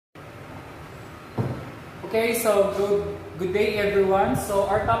Okay, so good day everyone. So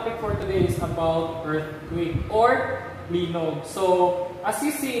our topic for today is about earthquake or linog. So as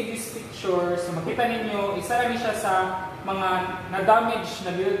you see in this picture, so makita ninyo, isa rin siya sa mga na-damage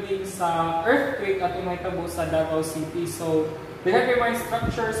na building sa earthquake at umaytabo sa Davao City. So they have mga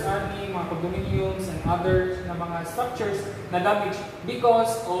structures, mga condominiums and others na mga structures na damage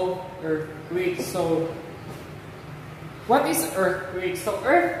because of earthquake. So what is earthquake? So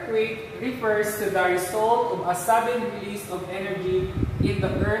earthquake refers to the result of a sudden release of energy in the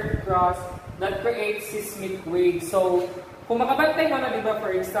earth crust that creates seismic waves. So kung makabantay mo na, di ba,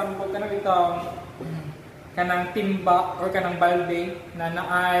 for example, kanang timba or kanang balde na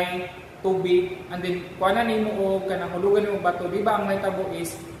naay tubig, and then kuha na nimo og kanang hulugan mo bato, di ba, ang mahitabo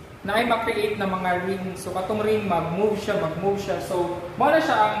is naay ma-create na mga ring. So katong ring mag-move siya. So mo na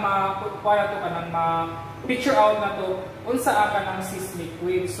siya ang makuha na to kanang picture out na to unsa ka ng seismic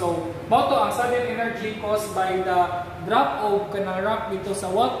wave. So mo to ang sudden energy caused by the drop of kanang rock dito sa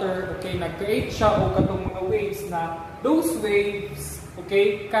water. Okay, nag-create siya og katong mga waves na those waves,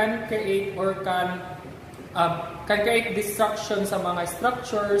 okay, can create or can create destruction sa mga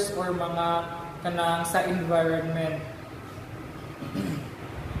structures or mga kanang sa environment.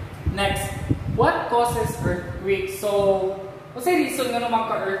 Next, what causes earthquake? So, what's the reason nga naman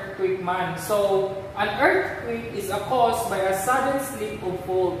ka-earthquake man? So, an earthquake is caused by a sudden slip of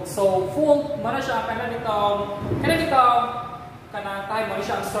fault. So, fault, mana siya kanang tayo, mana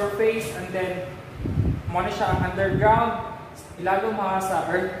siya ang surface, and then mana siya ang underground, ilalo mga sa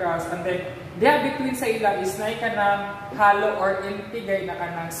earth crust, and then diya between sa ila is na kanang hollow or empty gay na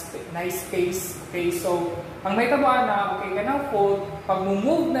kanang nice space. Okay, so ang may tabuan na, okay, kanang fault, pag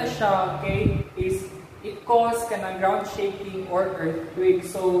move na siya, okay, is it cause kanang ground shaking or earthquake.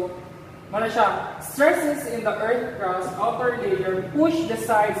 So mana siya, stresses in the earth crust outer layer push the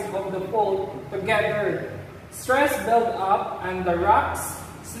sides of the fault together. Stress build up and the rocks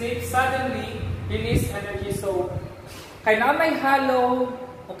slip suddenly, release energy. So kaya na may hollow,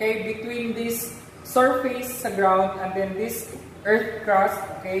 okay, between this surface sa ground and then this earth crust,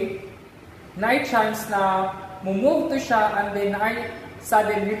 okay, na chance na move to siya, and then na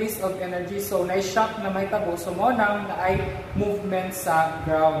sudden release of energy. So na shock na may tabo. So mo nang na ay movement sa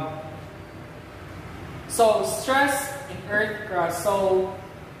ground. So stress in earth crust. So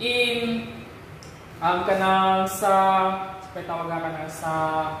in kanang sa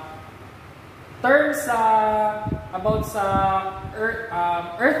terms about sa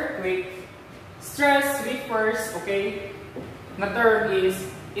earthquake, stress refers, okay, na term is,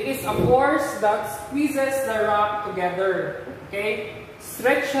 it is a force that squeezes the rock together, okay,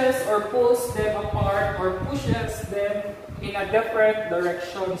 stretches or pulls them apart or pushes them in a different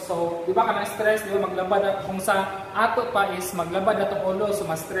direction. So, di ba ka na-stress, di ba maglabad na, kung sa ato pa is maglabad na itong ulo, so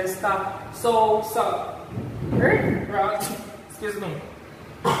ma-stress ta. So, sa earth crust, excuse me,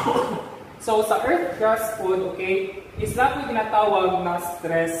 so, sa earth crust food, okay, is na po ginatawag na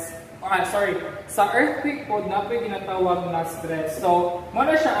stress. Sa earthquake food, na po ginatawag na stress. So,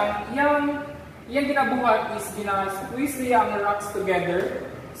 muna siya, ang iyang ginabuhat is gina-squeeze niya ang rocks together,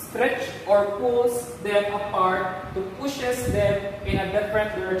 stretch or pulls them apart to pushes them in a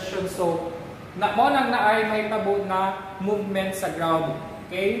different direction. So, mo nang naay may tabo na movement sa ground.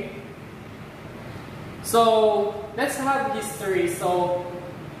 Okay? So, let's have history. So,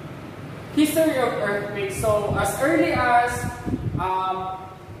 history of earthquakes. So, as early as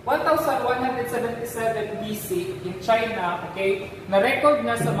 1177 BC in China, okay, na-record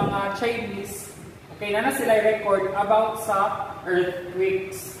na sa mga Chinese, okay, na sila record about sa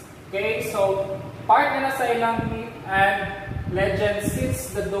earthquakes. Okay, so, part na sa ilang myth and legend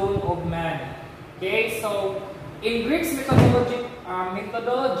since the dawn of man. Okay, so, in Greek mythology,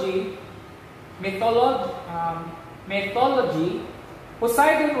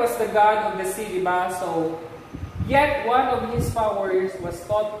 Poseidon was the god of the sea, diba? So, yet one of his powers was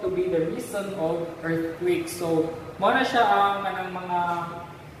thought to be the reason of earthquakes. So, muna siya ang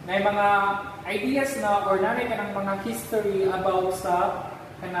mga ideas na or nanay kanang mga history about sa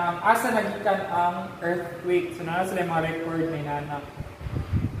kanang asa nagikan ang earthquake. So, nana sila mga record na inana.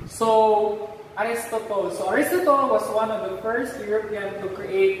 So, Aristotle. So, Aristotle was one of the first Europeans to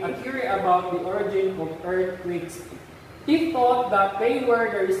create a theory about the origin of earthquakes. He thought that they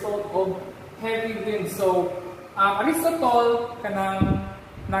were the result of heavy winds. So, Aristotle,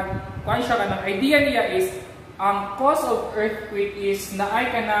 nagkuhan siya kanang idea niya is, ang cause of earthquake is na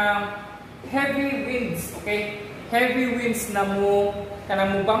ay kanang heavy winds, okay? Heavy winds na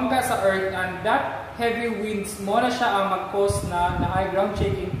mubangga sa earth, and that heavy winds mo na siya ang mag-cause na ay ground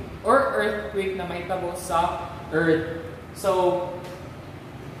shaking or earthquake na mahitabo sa earth. So,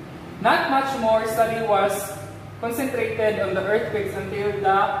 Not much more study was concentrated on the earthquakes until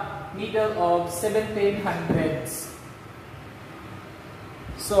the middle of 1700s.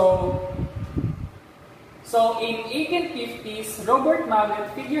 So in 1850s, Robert Mallet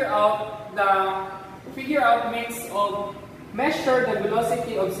figured out means of measure the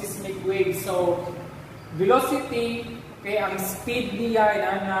velocity of seismic waves. So velocity, okay, ang speed niya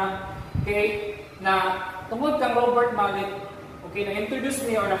okay, na tungod kang Robert Mallet, okay, na-introduce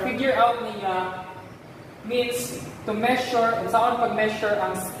niya or na-figure out niya means to measure, saan pag-measure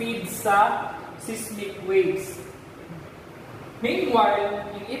ang speed sa seismic waves. Meanwhile,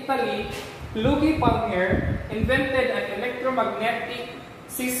 in Italy, Luigi Palmier invented an electromagnetic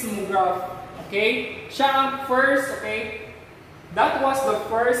seismograph. Okay? Siya ang first, okay? That was the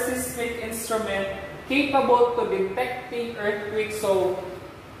first seismic instrument capable to detecting earthquakes. So,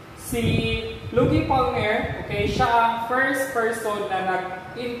 si Luigi Palmier, okay, siya ang first person na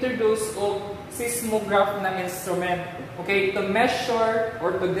nag-introduce of seismograph na instrument, okay, to measure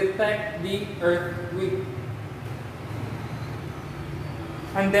or to detect the earthquake.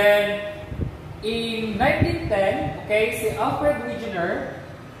 And then, in 1910, okay, si Alfred Wegener,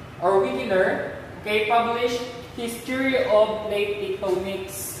 okay, published his theory of plate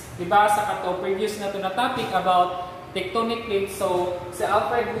tectonics. Diba, sa kato, previous na to na topic about tectonic plates. So, si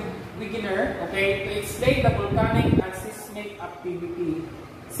Alfred Wegener, okay, to explain the volcanic and seismic activity.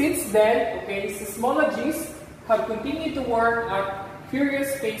 Since then, okay, seismologists have continued to work at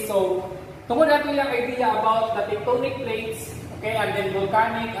furious pace. So, tungkol natin yung idea about the tectonic plates, okay, and then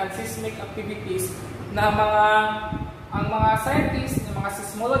volcanic and seismic activities na ang mga scientists, mga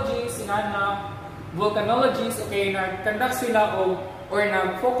seismologists, na volcanologists, okay, nag-conduct sila or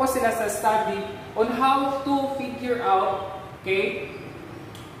nag-focus sila sa study on how to figure out, okay,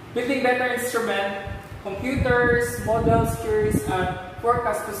 building better instrument, computers, models, theories, and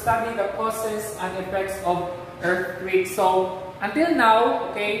forecasts to study the causes and effects of earthquakes. So, until now,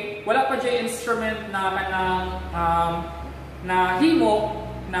 okay, wala pa dyan instrument na na himo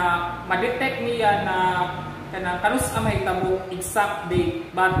na ma-detect niya na kanus amay tabo exact date.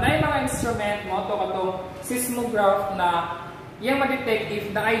 But na yung mga instrument mo to katong seismograph na yung ma-detect if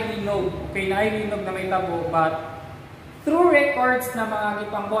naay-linog, okay, naay-linog na may tabo. But through records na mga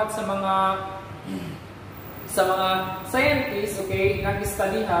gipangbuhat sa mga scientists, okay,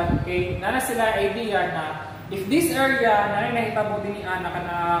 nag-studyhan, okay, na sila idea na if this area na nahitabo din na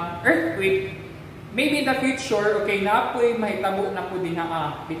kanang earthquake, maybe in the future, okay, naapoy mahitabo na po din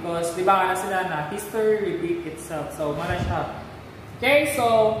because di ba sila na history repeat itself. So, mara siya. Okay,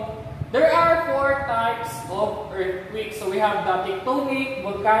 so there are 4 types of earthquakes. So, we have the tectonic,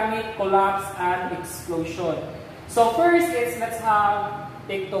 volcanic, collapse, and explosion. So, first is let's have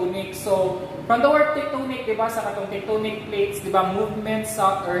tectonic. So, from the word tectonic, di ba, sa katong tectonic plates, di ba, movement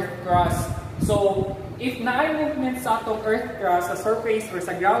sa earth crust. So, if naay movement sa atong earth crust, sa surface or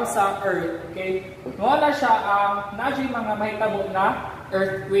sa ground sa earth, okay, wala siya nadyo mga mahitabo na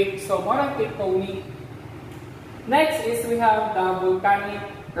earthquake. So, wala tectonic. Next is we have the volcanic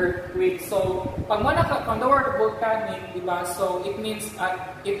earthquake. So, pag the word volcanic, diba, so it means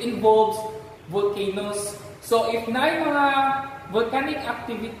it involves volcanoes. So, if naay mga volcanic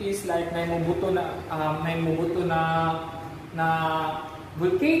activities like naimubuto na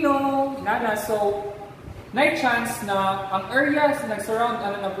volcano, so may chance na ang areas na nag-surround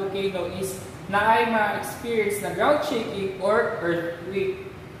ng volcano is na ay ma-experience na ground shaking or earthquake.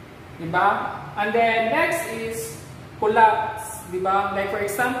 Diba? And then next is collapse. Diba? Like for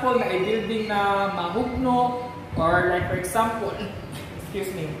example, na ay building na mahugno or like for example,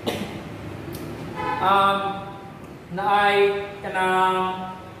 excuse me, na ay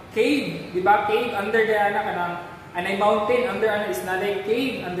kanang cave. Diba? Cave under the kanang anay mountain under is na like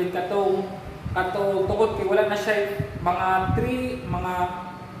cave and then katong tukod kay wala na siya mga tree, mga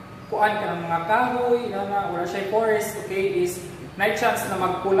kuan kanang mga kahoy, wala siya forest, okay, is na chance na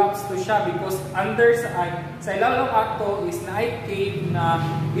mag-collapse to siya because under sa ilalong ato is na ay cave na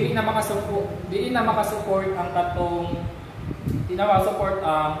dili na makasupport ang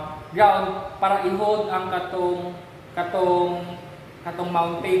ground para i-hold ang katong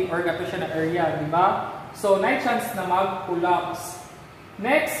mountain or kato siya na area, di ba? So, na chance na mag-collapse.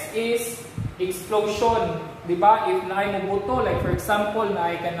 Next is explosion. Diba? If naay mubuto, like for example,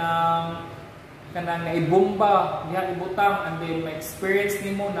 naay kanang naibomba, diha ibutang, and then ma-experience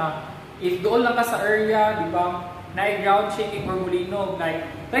nimo na if doon lang ka sa area, diba? Naay ground shaking or mulinog.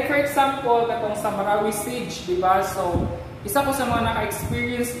 Like for example, katong sa Marawi Siege, diba? So, isa ko sa mga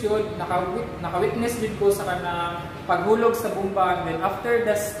naka-experience yun, naka-witness din ko sa kanang paghulog sa bomba, and then after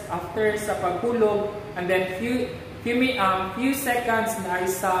sa paghulog, and then few seconds na ay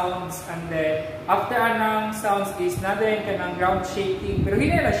sounds, and then after anang sounds is natin ka ng ground shaking, pero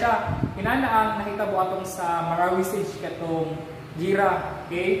hindi na siya hinana ang nakita mo atong sa Marawisage katong gira.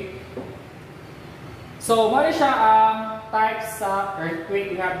 Okay, so mali siya ang types sa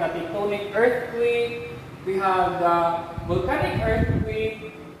earthquake. We have the tectonic earthquake, we have the volcanic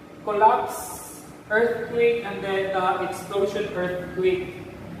earthquake, collapse earthquake, and then the explosion earthquake.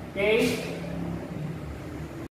 Okay.